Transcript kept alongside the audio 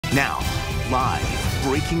Now, live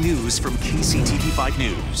breaking news from KCTV5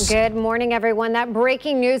 News. Good morning, everyone. That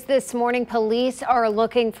breaking news this morning, police are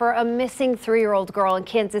looking for a missing 3-year-old girl in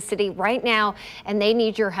Kansas City right now, and they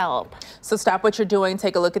need your help. So stop what you're doing.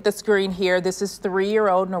 Take a look at the screen here. This is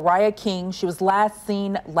 3-year-old Noriyah King. She was last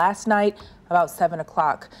seen last night about 7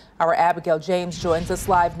 o'clock. Our Abigail James joins us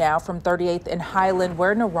live now from 38th and Highland,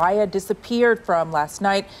 where Noriyah disappeared from last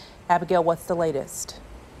night. Abigail, what's the latest?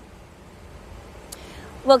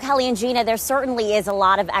 Well, Kelly and Gina, there certainly is a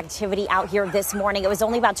lot of activity out here this morning. It was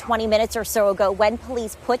only about 20 minutes or so ago when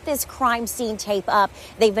police put this crime scene tape up.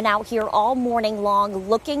 They've been out here all morning long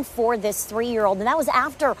looking for this 3-year-old. And that was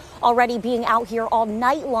after already being out here all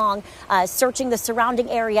night long, searching the surrounding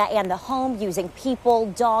area and the home using people,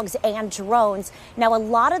 dogs, and drones. Now, a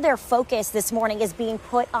lot of their focus this morning is being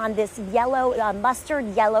put on this yellow,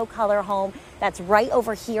 mustard yellow color home that's right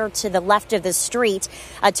over here to the left of the street.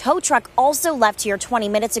 A tow truck also left here 20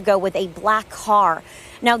 minutes ago with a black car.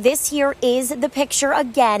 Now, this here is the picture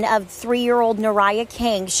again of 3-year-old Noriyah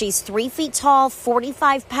King. She's 3 feet tall,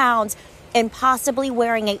 45 pounds, and possibly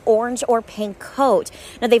wearing an orange or pink coat.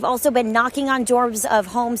 Now, they've also been knocking on doors of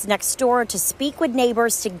homes next door to speak with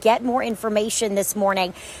neighbors to get more information this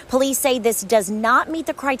morning. Police say this does not meet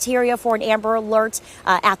the criteria for an Amber Alert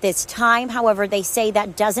at this time. However, they say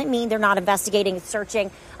that doesn't mean they're not investigating and searching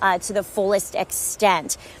to the fullest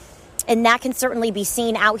extent. And that can certainly be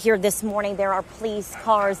seen out here this morning. There are police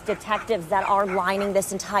cars, detectives that are lining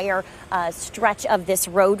this entire stretch of this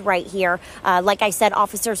road right here. Like I said,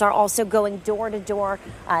 officers are also going door to door,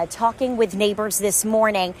 talking with neighbors this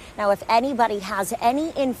morning. Now, if anybody has any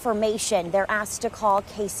information, they're asked to call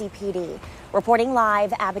KCPD. Reporting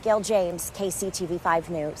live, Abigail James, KCTV5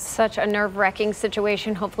 News. Such a nerve-wracking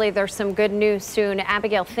situation. Hopefully there's some good news soon.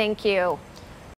 Abigail, thank you.